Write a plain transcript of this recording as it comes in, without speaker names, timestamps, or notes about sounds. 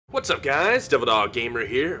What's up guys, TheDevildogGamer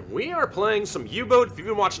here. We are playing some U-Boat. If you've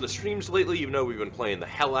been watching the streams lately, you know we've been playing the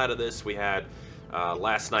hell out of this. We had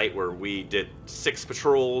last night where we did 6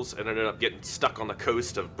 patrols and ended up getting stuck on the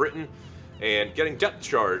coast of Britain and getting depth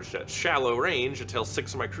charged at shallow range until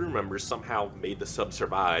 6 of my crew members somehow made the sub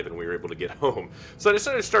survive and we were able to get home. So I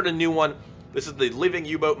decided to start a new one. This is the Living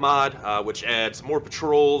U-Boat mod, which adds more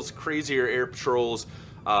patrols, crazier air patrols,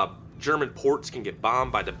 German ports can get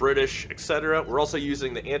bombed by the British, etc. We're also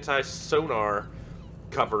using the anti-sonar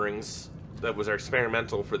coverings that was our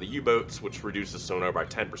experimental for the U-boats, which reduces sonar by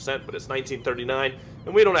 10%, but it's 1939,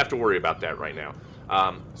 and we don't have to worry about that right now.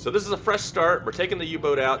 So this is a fresh start. We're taking the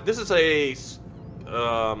U-boat out. This is a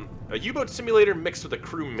U-boat simulator mixed with a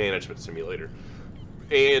crew management simulator.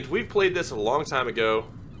 And we've played this a long time ago.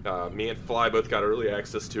 Me and Fly both got early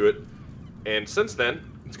access to it, and since then,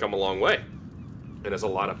 it's come a long way. And it's a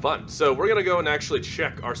lot of fun. So we're gonna go and actually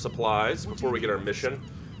check our supplies before we get our mission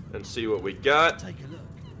and see what we got. Take a look.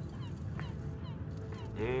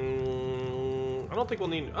 I don't think we'll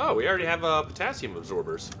need. Oh, we already have potassium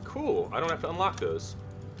absorbers. Cool. I don't have to unlock those.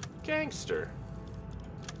 Gangster.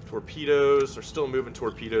 Torpedoes. They're still moving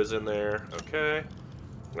torpedoes in there. Okay.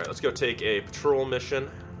 All right, let's go take a patrol mission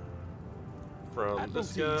from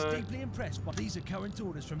this guy. Deeply impressed by these are current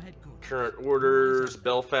orders from headquarters. Current orders,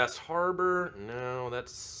 Belfast Harbor. No,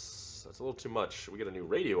 that's a little too much. We get a new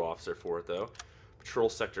radio officer for it though. Patrol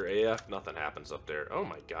Sector AF. Nothing happens up there. Oh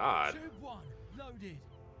my god. Tube 1 loaded.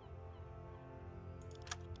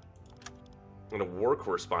 And a war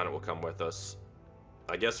correspondent will come with us.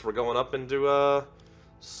 I guess we're going up into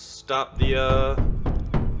stop the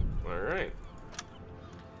Alright.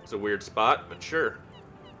 It's a weird spot, but sure.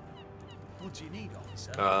 What do you need,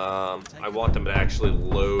 officer? I want them to actually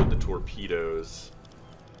load the torpedoes.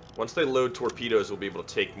 Once they load torpedoes, we'll be able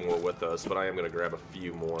to take more with us, but I am going to grab a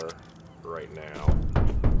few more right now.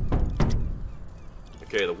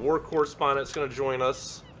 Okay, the war correspondent's going to join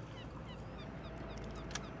us.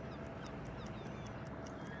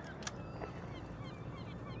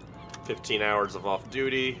 "15 hours of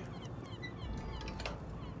off-duty.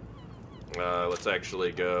 Let's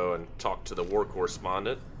actually go and talk to the war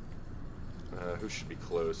correspondent. Who should be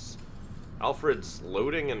close? Alfred's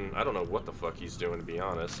loading, and I don't know what the fuck he's doing, to be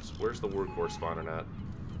honest. Where's the war correspondent at?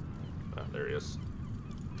 Oh, there he is.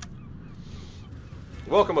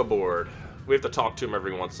 Welcome aboard. We have to talk to him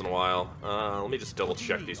every once in a while. Let me just double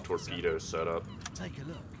check these torpedoes set up. Take a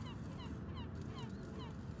look.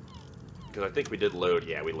 Because I think we did load.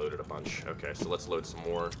 Yeah, we loaded a bunch. Okay, so let's load some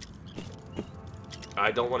more.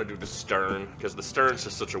 I don't want to do the stern, because the stern's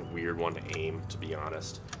just such a weird one to aim, to be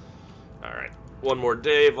honest. Alright, one more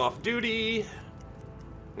day of off-duty,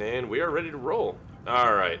 and we are ready to roll.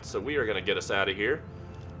 Alright, so we are going to get us out of here.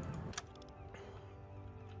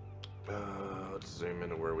 Let's zoom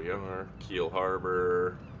into where we are. Kiel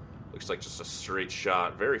Harbor. Looks like just a straight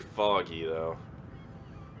shot. Very foggy, though.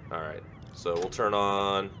 Alright, so we'll turn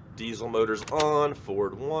on diesel motors on,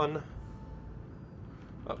 forward 1.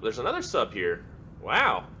 Oh, there's another sub here.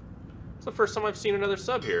 Wow. It's the first time I've seen another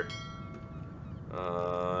sub here.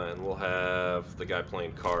 And we'll have the guy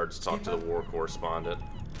playing cards talk to the war correspondent.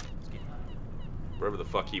 Wherever the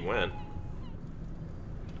fuck he went.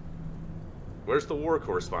 Where's the war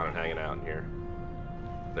correspondent hanging out in here?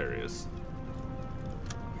 There he is.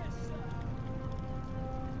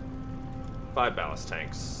 5 ballast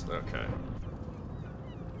tanks. Okay.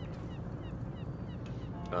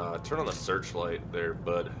 Turn on the searchlight there,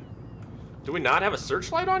 bud. Do we not have a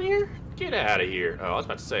searchlight on here? Get out of here. Oh, I was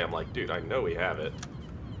about to say, I'm like, dude, I know we have it.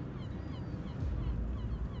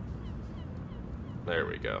 There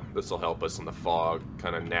we go. This will help us in the fog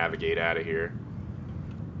kind of navigate out of here.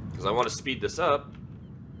 Because I want to speed this up.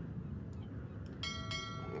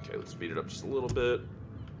 Okay, let's speed it up just a little bit.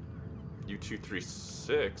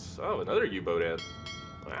 U-236. Oh, another U-boat in.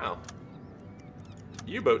 Wow.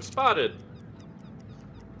 U-boat spotted.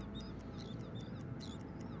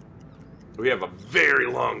 We have a very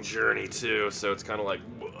long journey, too, so it's kind of like,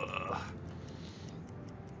 ugh.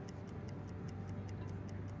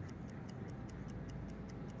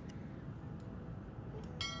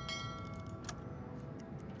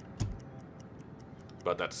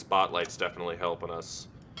 But that spotlight's definitely helping us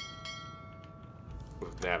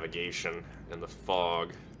with navigation in the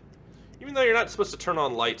fog. Even though you're not supposed to turn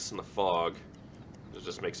on lights in the fog, it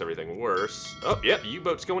just makes everything worse. Oh, yep,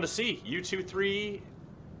 U-boat's going to sea.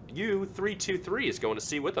 U-323 is going to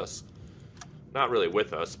sea with us. Not really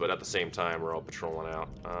with us, but at the same time, we're all patrolling out.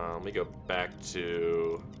 Let me go back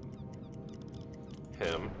to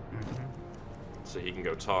him so he can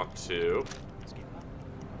go talk to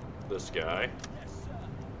this guy.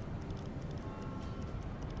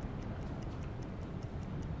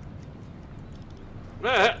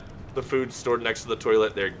 Ah, the food's stored next to the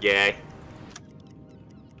toilet there, gay.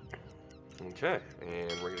 Okay,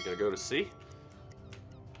 and we're gonna go to C.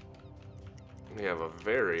 We have a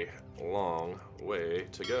very long way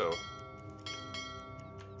to go.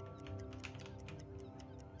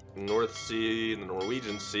 North Sea and the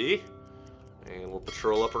Norwegian Sea. And we'll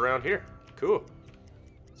patrol up around here. Cool.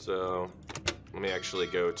 So, let me actually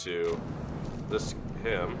go to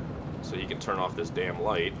him, so he can turn off this damn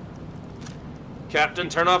light. Captain,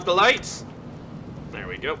 turn off the lights! There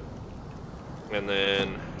we go. And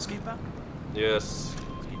then... Skipper? Yes.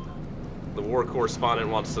 Skipper. The war correspondent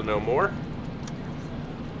wants to know more.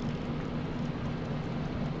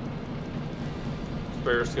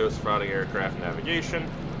 Periscope spotting aircraft navigation.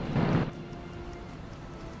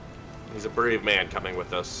 He's a brave man coming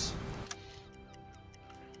with us.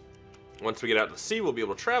 Once we get out to the sea, we'll be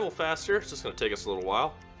able to travel faster. It's just going to take us a little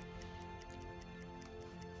while.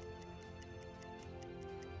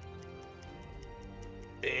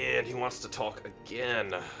 And he wants to talk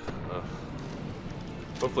again.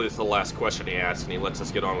 Hopefully this is the last question he asks and he lets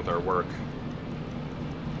us get on with our work.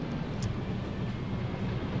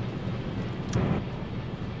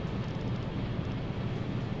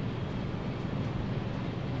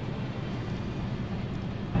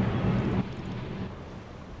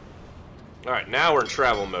 Alright, now we're in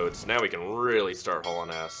travel mode, so now we can really start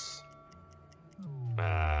hauling ass.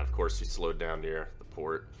 Of course we slowed down near the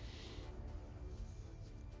port.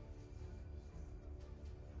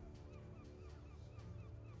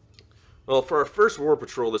 Well, for our first war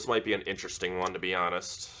patrol, this might be an interesting one, to be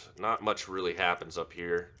honest. Not much really happens up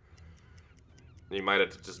here. You might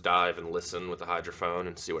have to just dive and listen with the hydrophone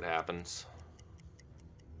and see what happens.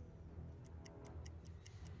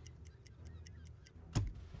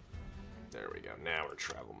 There we go. Now we're in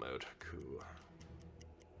travel mode. Cool.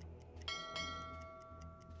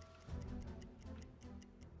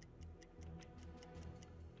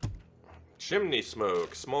 Chimney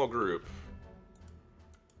smoke. Small group.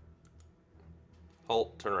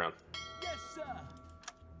 Halt. Turn around. Yes, sir.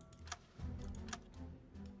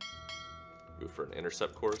 Go for an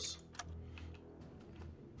intercept course.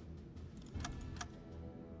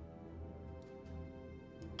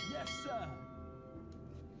 Yes, sir.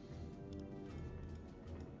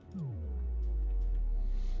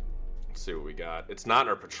 Let's see what we got. It's not in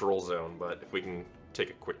our patrol zone, but if we can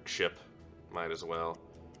take a quick ship, might as well.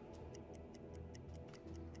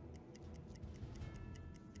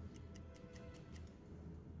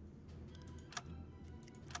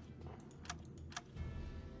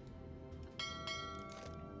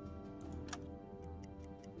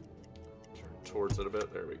 Turn towards it a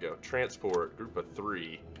bit. There we go. Transport, group of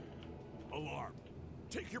 3. Alarm.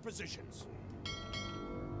 Take your positions.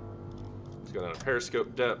 Let's go down to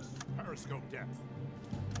periscope depth. Periscope depth.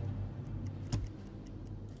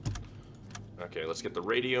 Okay, let's get the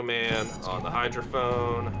radio man on the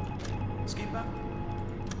hydrophone. Skipper?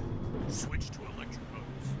 Switch to electric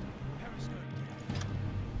motors. Periscope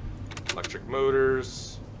down. Electric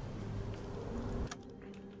motors.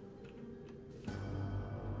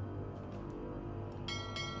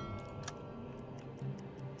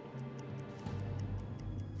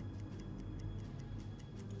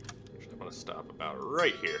 Actually, I'm gonna stop about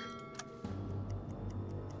right here.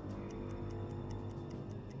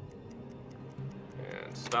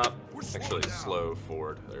 And stop. Actually, slow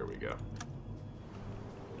forward. There we go.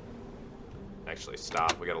 Actually,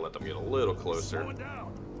 stop. We gotta let them get a little closer. Slow it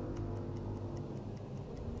down.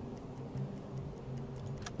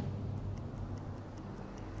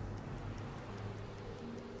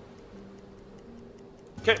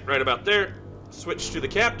 Okay, right about there. Switch to the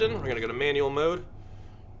captain. We're gonna go to manual mode.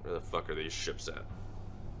 Where the fuck are these ships at?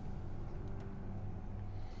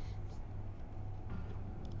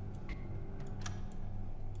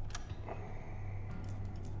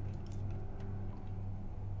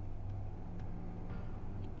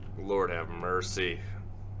 Lord have mercy.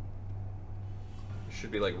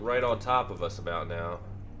 Should be like right on top of us about now.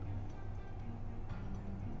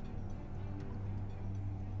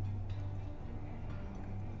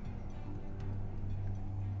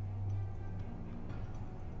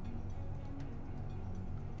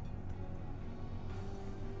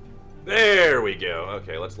 There we go.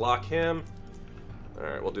 Okay, let's lock him.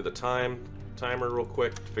 Alright, we'll do the timer real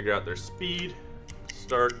quick to figure out their speed.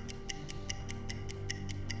 Start.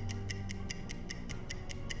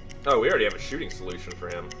 Oh, we already have a shooting solution for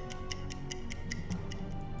him.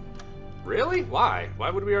 Really? Why?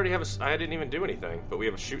 Why would we already have a... I didn't even do anything, but we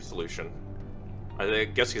have a shoot solution. I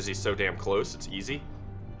guess because he's so damn close, it's easy.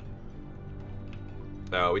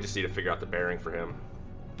 Oh, we just need to figure out the bearing for him.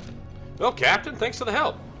 Well, Captain, thanks for the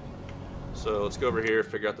help. So let's go over here,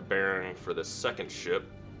 figure out the bearing for this second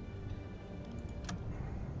ship.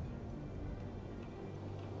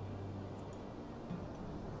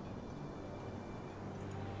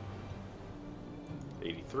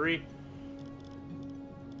 '83.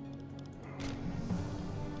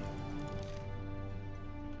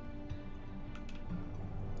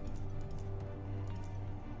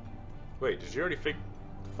 Wait, did you already figure?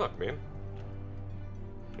 The fuck, man?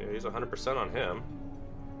 Yeah, he's 100% on him.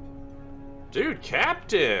 Dude,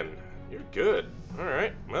 Captain! You're good.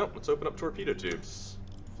 Alright, well, let's open up torpedo tubes.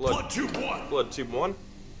 Flood tube 1. Flood tube 1.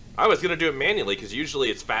 I was gonna do it manually, because usually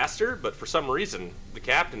it's faster, but for some reason, the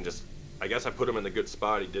Captain just... I guess I put him in the good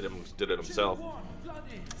spot, he did it himself.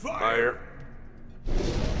 Fire!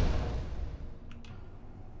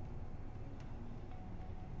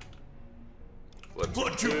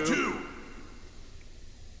 Flood tube 2.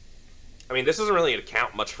 I mean, this doesn't really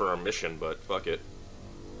count much for our mission, but fuck it.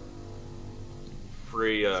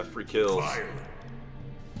 Free kills. Fire.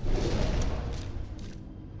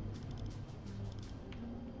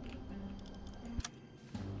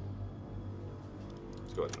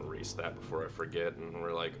 Let's go ahead and erase that before I forget. And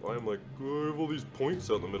we're like, oh, I'm like, oh, I have all these points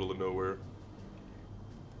out in the middle of nowhere.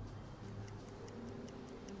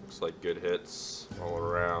 Looks like good hits all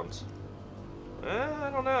around. I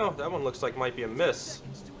don't know. That one looks like might be a miss.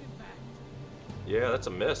 Yeah, that's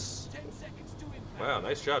a miss. Wow,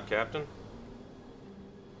 nice job, Captain.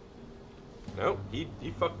 Nope, he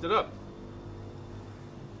fucked it up.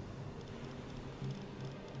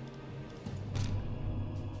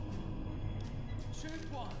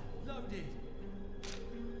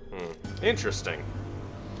 Interesting.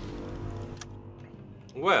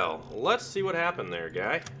 Well, let's see what happened there,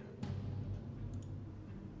 guy.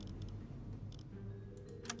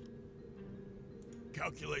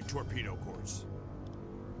 Calculate torpedo course.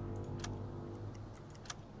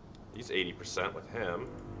 He's 80% with him.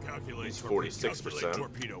 Calculate. He's 46%. Calculate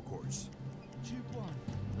torpedo course. Tube 1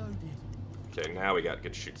 loaded. Okay, now we got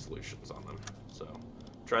good shoot solutions on them. So,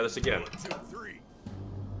 try this again. Flood tube 3.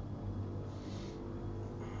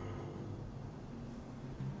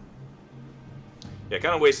 Yeah,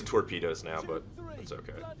 kind of wasted torpedoes now, but it's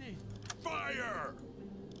okay. Fire!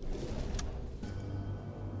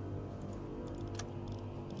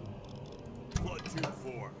 Flood tube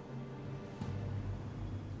 4.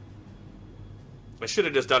 I should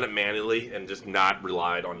have just done it manually and just not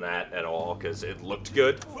relied on that at all, because it looked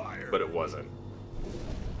good, Fire. but it wasn't.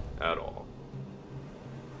 At all.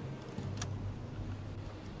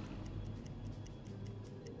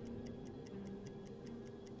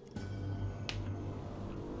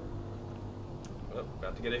 Oh,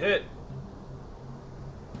 about to get a hit.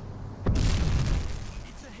 It's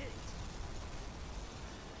a hit.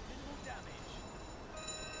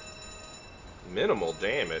 Minimal damage. Minimal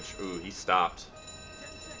damage. Ooh, he stopped. 10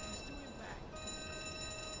 seconds to impact.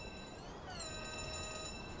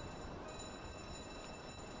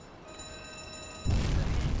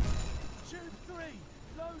 Tube 3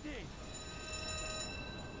 loaded.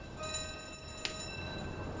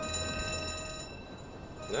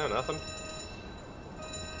 No, nothing.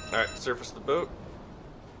 Alright, surface the boat.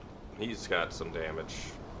 He's got some damage.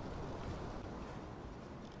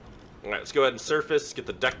 Alright, let's go ahead and surface, get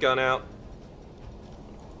the deck gun out.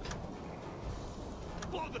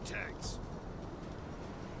 Blow the tanks.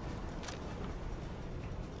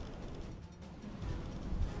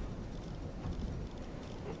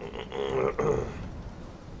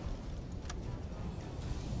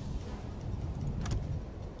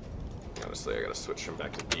 Honestly, I gotta switch him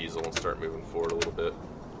back to diesel and start moving forward a little bit.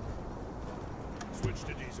 Switch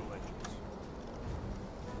to diesel engines.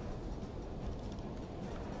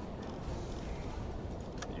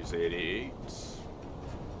 Use 88.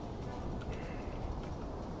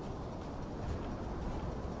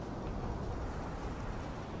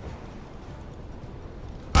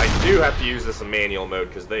 I do have to use this in manual mode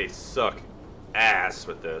because they suck ass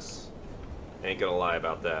with this. Ain't gonna lie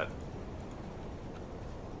about that.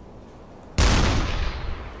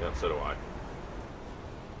 Yep, so do I.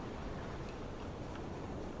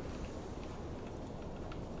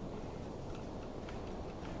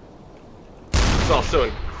 It's also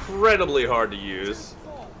incredibly hard to use.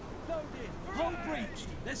 4 loaded. Hull breached.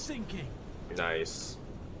 They're sinking. Nice.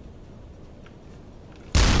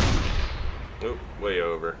 Oop, way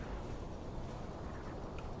over.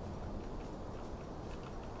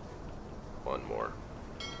 One more.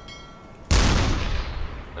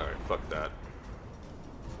 Alright, fuck that.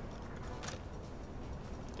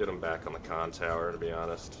 Get him back on the con tower, to be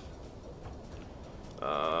honest.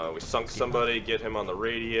 We sunk somebody, get him on the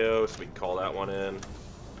radio so we can call that one in.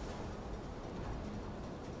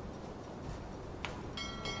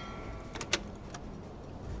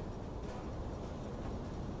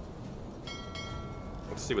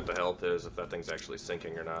 see what the health is, if that thing's actually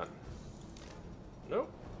sinking or not. Nope,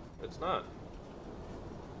 it's not.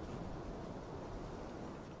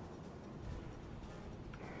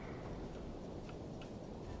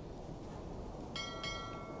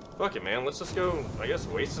 Fuck it, man. Let's just go, I guess,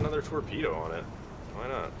 waste another torpedo on it. Why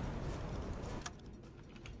not?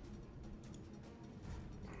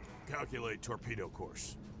 Calculate torpedo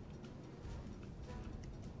course.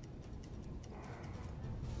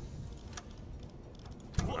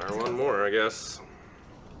 Fire one more, I guess.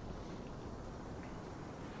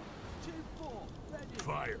 2-4, ready.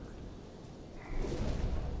 Fire.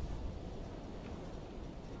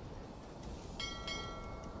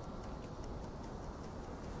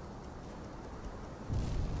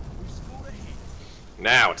 We scored a hit.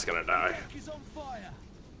 Now it's gonna die. Deck is on fire.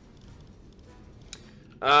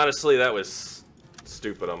 Honestly, that was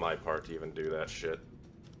stupid on my part to even do that shit.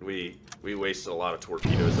 We wasted a lot of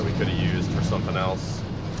torpedoes that we could have used for something else.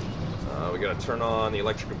 We gotta turn on the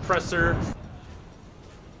electric compressor.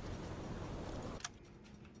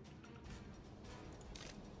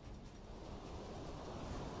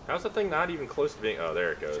 How's the thing not even close to being... Oh,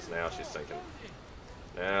 there it goes. Now she's sinking.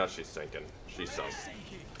 Now she's sinking. She's sunk.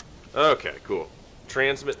 Sinking. Okay, cool.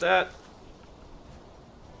 Transmit that.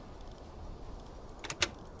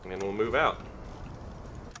 And we'll move out.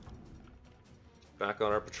 Back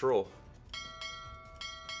on our patrol.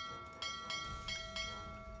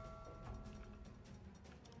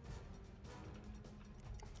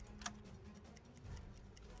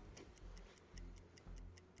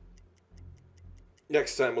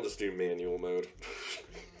 Next time we'll just do manual mode.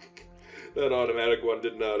 That automatic one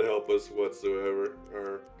did not help us whatsoever.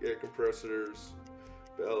 Our air compressors,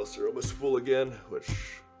 ballasts are almost full again, which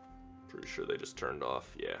pretty sure they just turned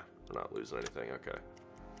off. Yeah, we're not losing anything. Okay.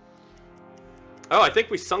 Oh, I think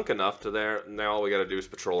we sunk enough to there. Now all we gotta do is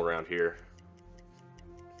patrol around here.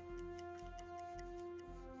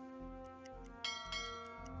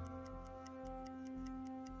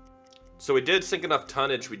 So we did sink enough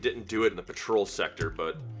tonnage. We didn't do it in the patrol sector,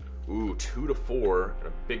 but ooh, 2 to 4 and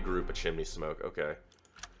a big group of chimney smoke. Okay,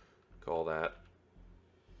 call that.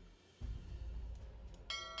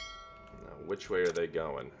 Now, which way are they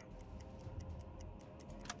going?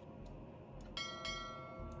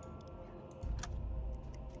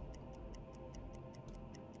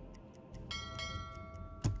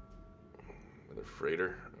 Another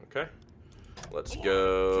freighter. Okay, let's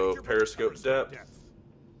go periscope depth.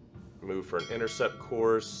 Move for an intercept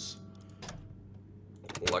course.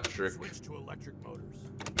 Electric. Switch to electric motors.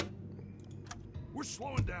 We're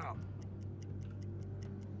slowing down.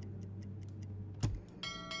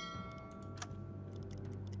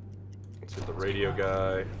 Let's hit the radio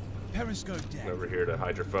guy. Periscope deck. Over here to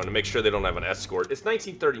hydrophone to make sure they don't have an escort. It's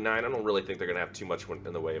 1939. I don't really think they're going to have too much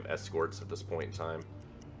in the way of escorts at this point in time.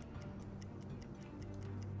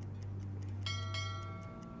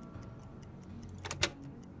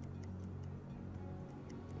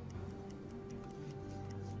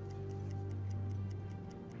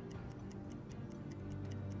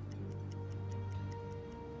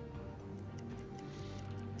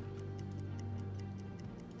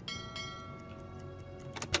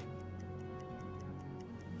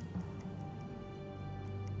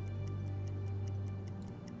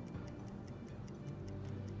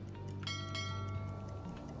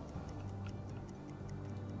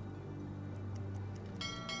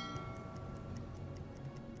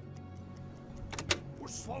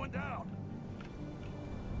 Slowing down.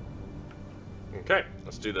 Okay,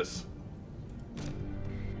 let's do this.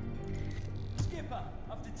 Skipper,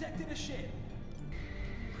 I've detected a ship.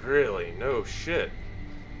 Really? No shit.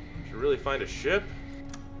 Should really find a ship?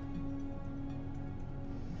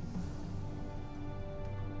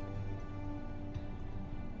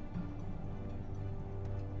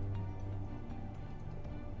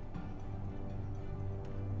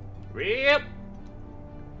 Yep.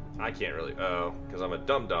 I can't really. Oh, because I'm a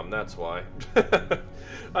dum-dum, that's why.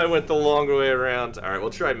 I went the long way around. Alright,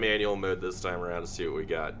 we'll try manual mode this time around and see what we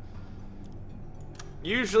got.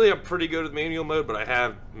 Usually I'm pretty good with manual mode, but I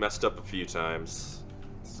have messed up a few times.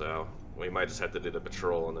 So, we might just have to do the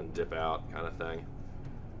patrol and then dip out kind of thing.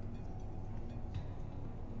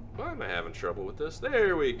 Why am I having trouble with this?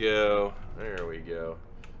 There we go. There we go.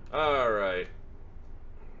 Alright.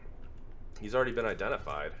 He's already been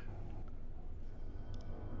identified.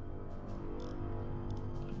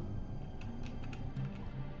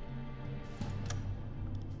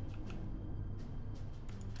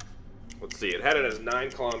 Let's see, it had it as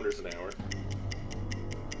 9 kilometers an hour.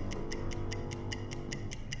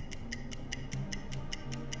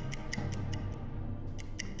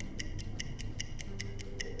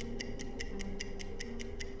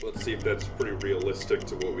 Let's see if that's pretty realistic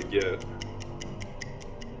to what we get.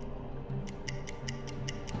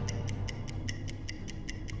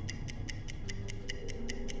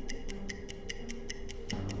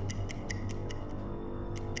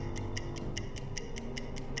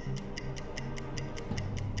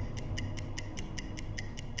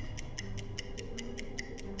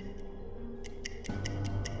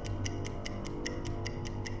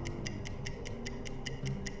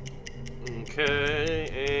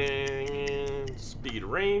 Okay, and speed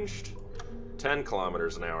ranged, 10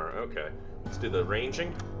 kilometers an hour. Okay, let's do the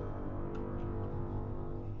ranging.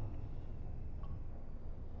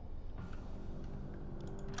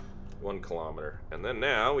 One kilometer. And then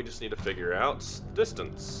now we just need to figure out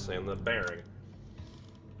distance and the bearing.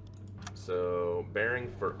 So,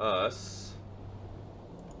 bearing for us.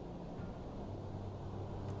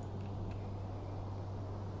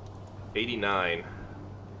 $89.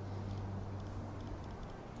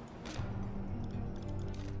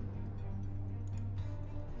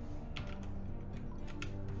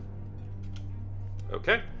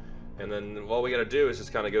 Okay, and then all we gotta do is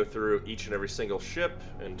just kind of go through each and every single ship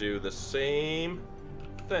and do the same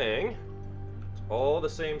thing. All the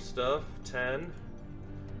same stuff. 10,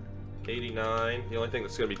 89. The only thing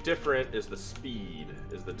that's gonna be different is the speed,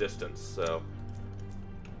 is the distance. So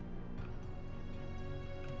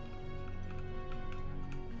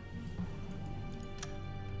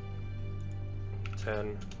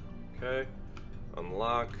 $10. Okay,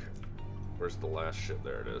 unlock. Where's the last ship?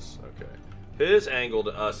 There it is. Okay. His angle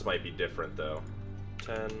to us might be different, though.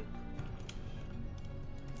 10.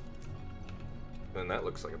 And that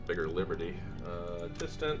looks like a bigger Liberty.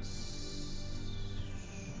 Distance.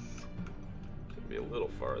 Could be a little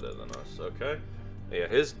farther than us. Okay. Yeah,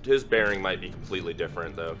 his bearing might be completely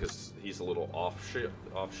different, though, because he's a little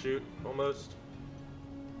offshoot almost.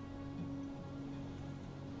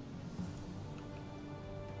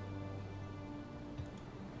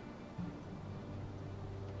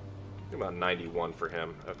 About 91 for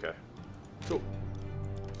him. Okay. Cool.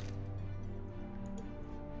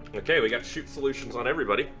 Okay, we got shoot solutions on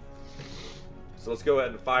everybody. So let's go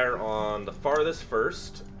ahead and fire on the farthest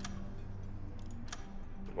first.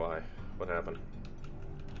 Why? What happened?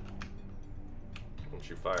 Why don't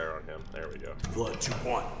you fire on him? There we go. Blood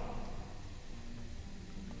 2-1.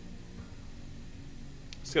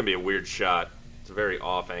 It's gonna be a weird shot. It's a very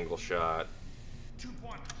off-angle shot.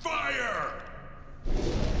 2-1. Fire!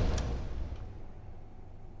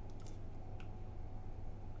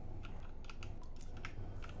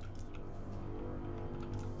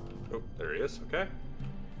 Oh, there he is. Okay.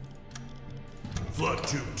 Flood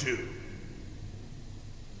 2-2.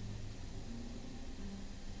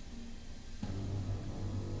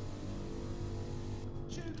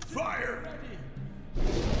 Fire!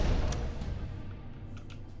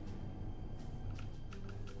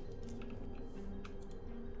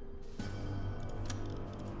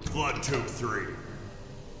 Flood 2-3.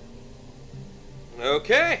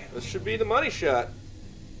 Okay, this should be the money shot.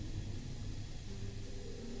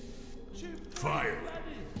 Fire!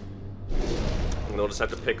 And they'll just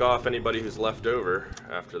have to pick off anybody who's left over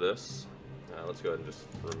after this. Let's go ahead and just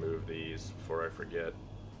remove these before I forget.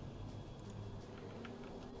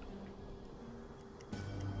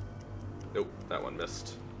 Nope, that one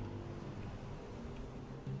missed.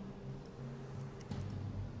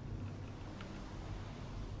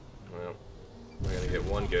 Well, we're gonna get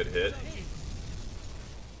one good hit.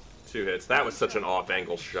 2 hits. That was such an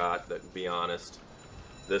off-angle shot that, to be honest,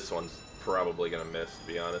 this one's probably gonna miss, to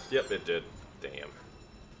be honest. Yep, it did. Damn.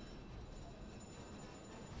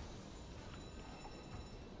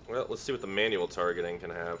 Well, let's see what the manual targeting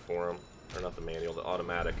can have for him. Or not the manual, the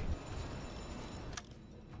automatic.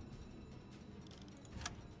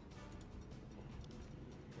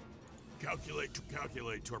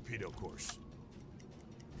 Calculate torpedo course.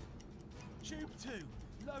 Tube 2,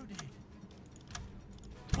 loaded.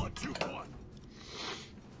 Flood 2-1.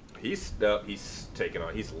 He's taking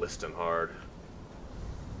on. He's listing hard.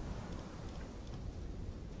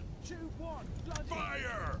 Tube 1, flooded.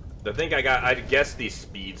 Fire! The thing I guessed these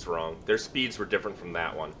speeds wrong. Their speeds were different from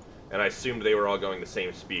that one, and I assumed they were all going the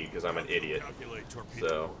same speed because I'm an idiot. Calculate torpedo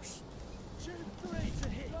So. course. Tube 3 to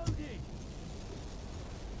hit, loaded.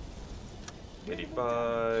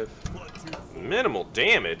 85. Flood 2-4. Minimal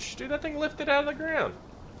damage. Dude, that thing lifted out of the ground.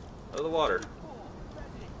 Out of the water. 4, ready.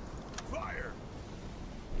 Fire!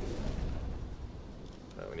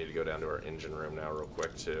 We need to go down to our engine room now real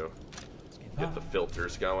quick, too. Skipper. Get the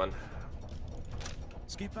filters going.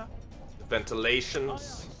 Skipper.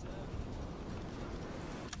 Ventilations.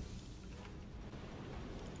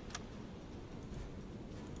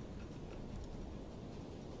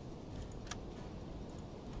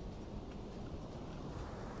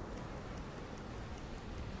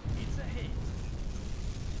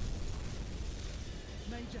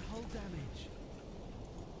 major hull damage.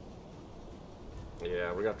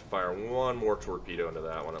 Yeah, we got to fire one more torpedo into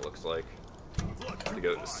that one, it looks like, to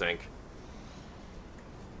get it to sink.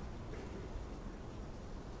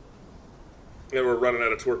 And we're running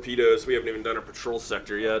out of torpedoes. We haven't even done our patrol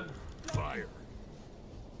sector yet. Fire.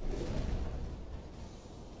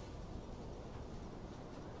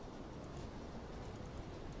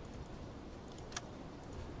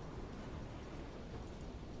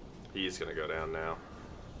 He's gonna go down now.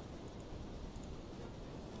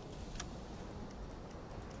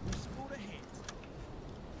 We scored a hit.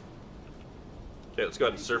 Okay, let's go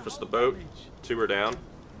ahead and surface the boat. 2 are down.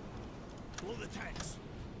 Blow the tanks.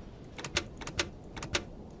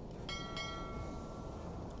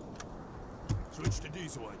 Switch to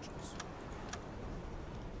diesel engines.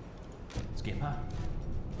 Skipper.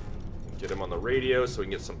 Get him on the radio so we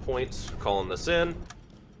can get some points for calling this in.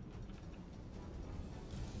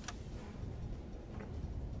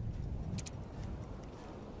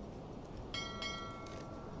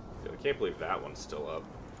 Yeah, I can't believe that one's still up.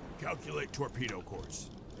 Calculate torpedo course.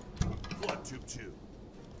 Flood tube 2.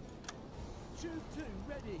 Tube 2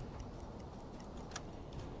 ready.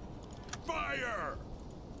 Fire!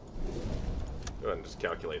 Go ahead and just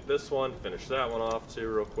calculate this one. Finish that one off too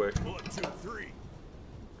real quick. Flood tube 3.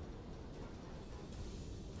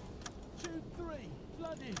 Tube 3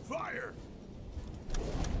 flooded. Fire!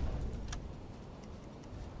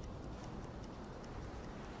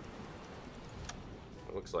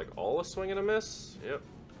 It looks like all a swing and a miss. Yep.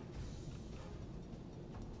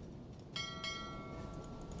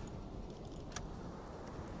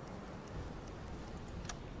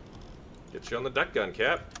 Get you on the deck gun,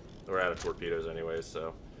 Cap. We're out of torpedoes anyway,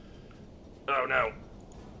 so. Oh no.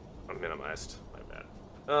 I'm minimized. My bad.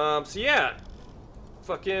 So yeah.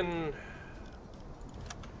 Fucking.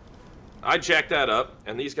 I jacked that up,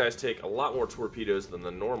 and these guys take a lot more torpedoes than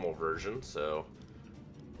the normal version, so.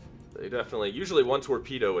 They definitely. Usually one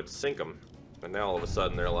torpedo would sink them, and now all of a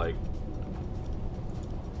sudden they're like.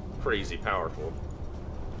 Crazy powerful.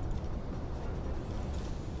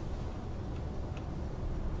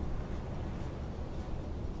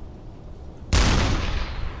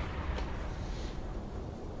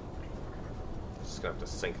 Gonna have to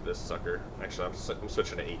sink this sucker. Actually, I'm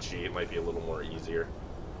switching to HE. It might be a little more easier.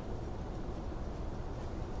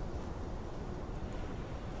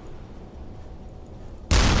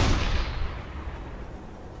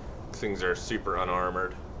 These things are super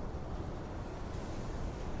unarmored.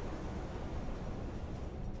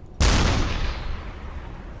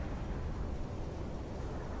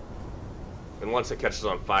 And once it catches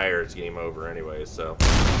on fire, it's game over anyway, so.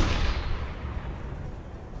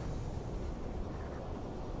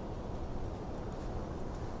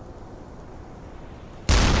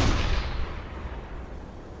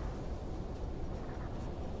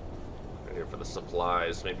 For the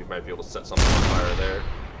supplies, maybe might be able to set something on fire there.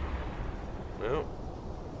 No.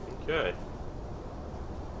 Okay.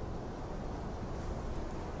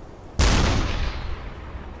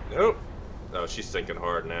 Nope. Oh, she's sinking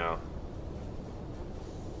hard now.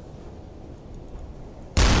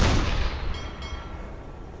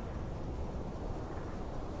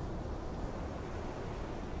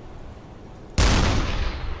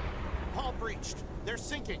 Hull breached. They're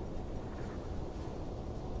sinking.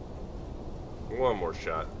 One more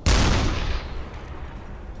shot.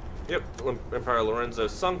 Yep, Empire Lorenzo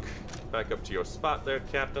sunk. Back up to your spot there,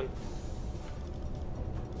 Captain.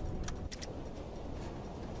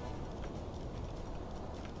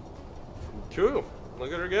 Cool.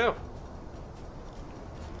 Look at her go.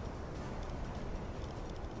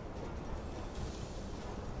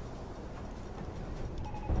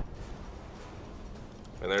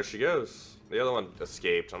 And there she goes. The other one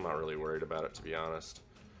escaped. I'm not really worried about it, to be honest.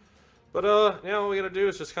 But, yeah, all we gotta do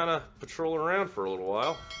is just kind of patrol around for a little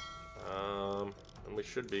while. And we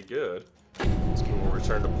should be good. We'll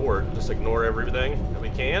return to port. Just ignore everything that we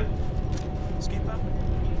can. Skipper.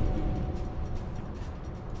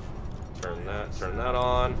 Turn that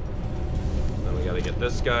on. Then we gotta get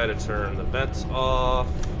this guy to turn the vents off.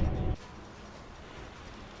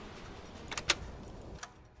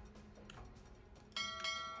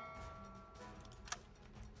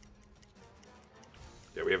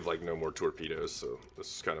 Yeah, we have like no more torpedoes, so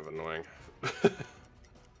this is kind of annoying.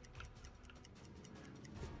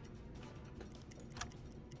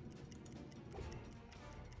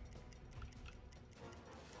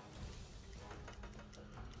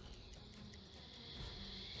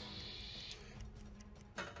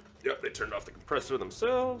 Yep, they turned off the compressor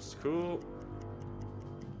themselves. Cool.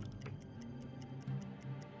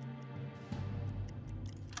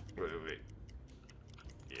 Wait.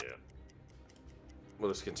 Yeah.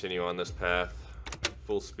 we'll just continue on this path.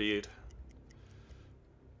 Full speed.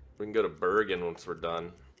 We can go to Bergen once we're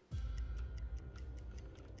done.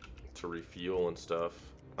 To refuel and stuff.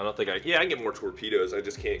 I don't think yeah, I can get more torpedoes. I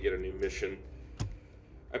just can't get a new mission.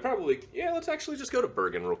 I probably, yeah, let's actually just go to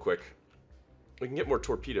Bergen real quick. We can get more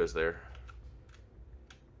torpedoes there.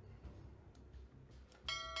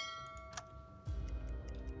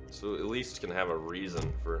 So at least can have a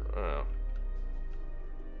reason for, I don't know.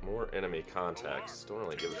 More enemy contacts. Don't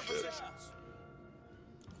really give a shit.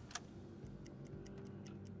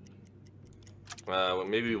 Well,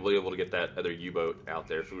 maybe we'll be able to get that other U-boat out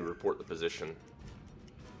there if we report the position.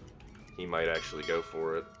 He might actually go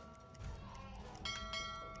for it.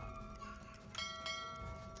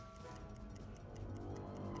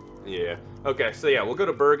 Yeah. Okay, so yeah, we'll go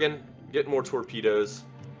to Bergen, get more torpedoes.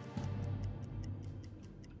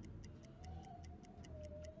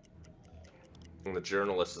 And the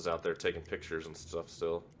journalist is out there taking pictures and stuff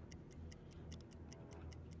still.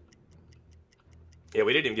 Yeah,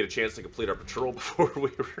 we didn't even get a chance to complete our patrol before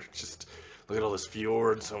we were just... Look at all this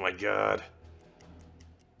fjords, oh my god.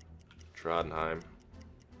 Trondheim.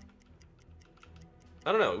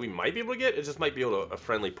 I don't know, we might be able to get... It just might be able to, a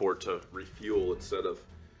friendly port to refuel instead of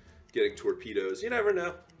getting torpedoes. You never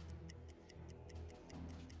know.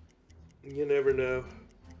 You never know.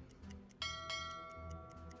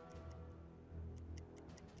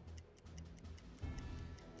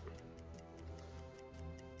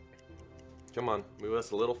 Come on, move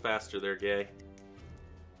us a little faster there, Gay.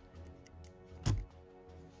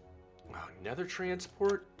 Oh, another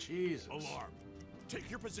transport? Jesus. Alarm. Take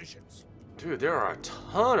your positions. Dude, there are a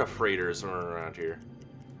ton of freighters running around here.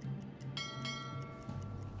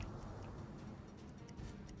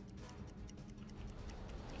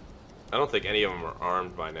 I don't think any of them are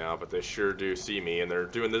armed by now, but they sure do see me, and they're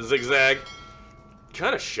doing the zigzag.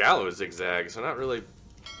 Kind of shallow zigzag, so not really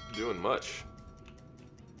doing much.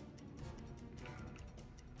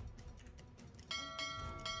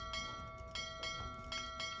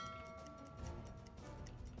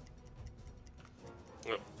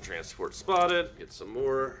 Oh, transport spotted. Get some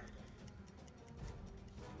more.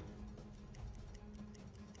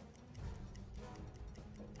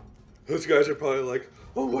 Those guys are probably like,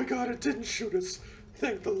 oh my god, it didn't shoot us.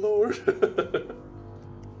 Thank the Lord.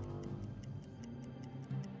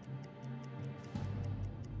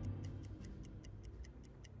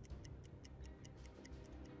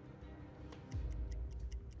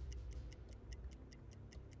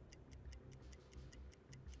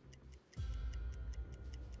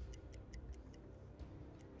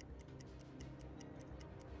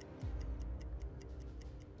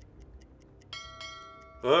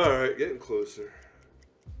 Alright, getting closer.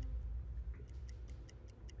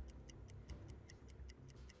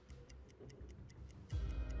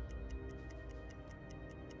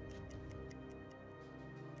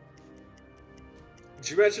 Could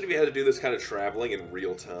you imagine if we had to do this kind of traveling in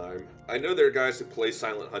real time? I know there are guys who play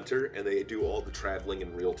Silent Hunter and they do all the traveling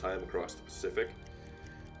in real time across the Pacific.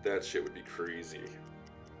 That shit would be crazy.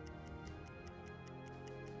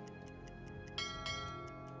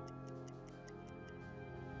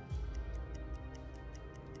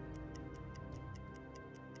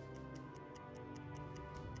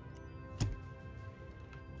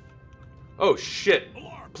 Oh shit!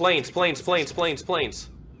 Alarm. Planes, planes, planes, planes, planes.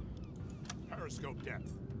 Periscope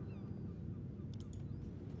depth.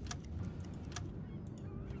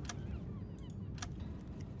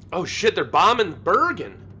 Oh shit, they're bombing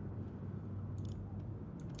Bergen.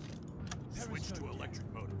 Switch to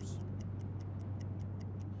electric motors.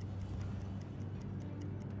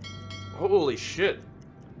 Holy shit.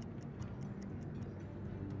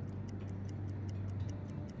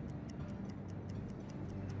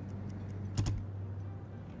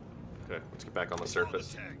 Okay, let's get back on the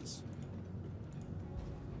surface. Tanks.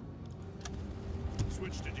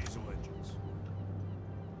 Switch to diesel engines.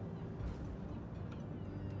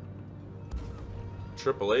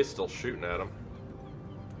 AAA's still shooting at him.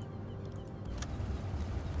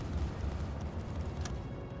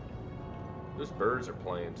 Those birds are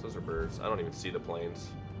planes. Those are birds. I don't even see the planes.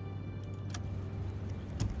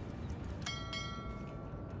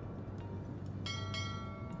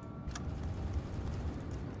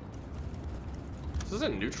 Is this a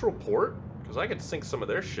neutral port? Because I could sink some of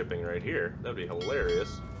their shipping right here. That'd be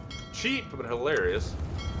hilarious. Cheap, but hilarious.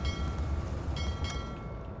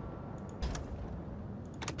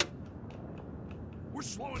 We're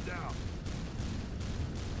slowing down.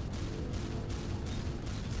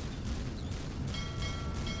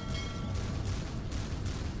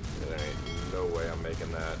 There ain't no way I'm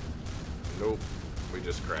making that. Nope. We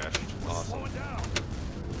just crashed. We're Awesome. slowing down.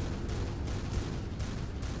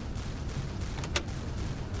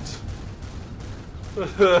 We're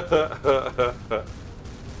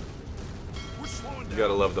slowing You down.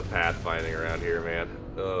 gotta love the pathfinding around here, man.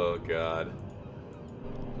 Oh, God.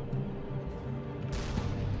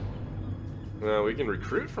 No, we can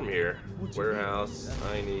recruit from here. What you Warehouse, need?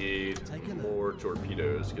 I need Take a look. more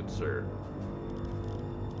torpedoes, good sir.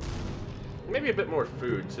 Maybe a bit more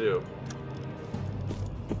food, too.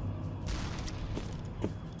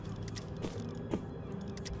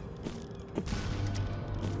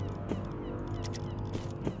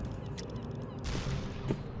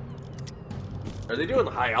 Are they doing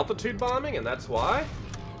the high altitude bombing and that's why?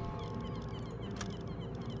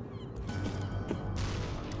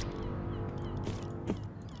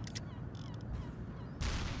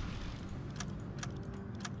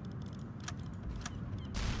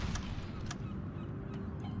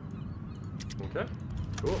 Okay,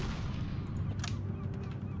 cool.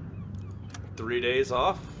 3 days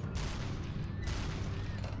off.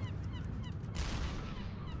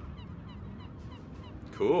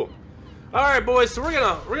 Cool. All right, boys. So we're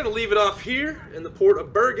gonna leave it off here in the port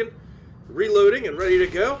of Bergen, reloading and ready to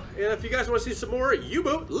go. And if you guys want to see some more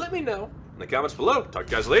U-boat, let me know in the comments below. Talk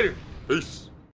to you guys later. Peace.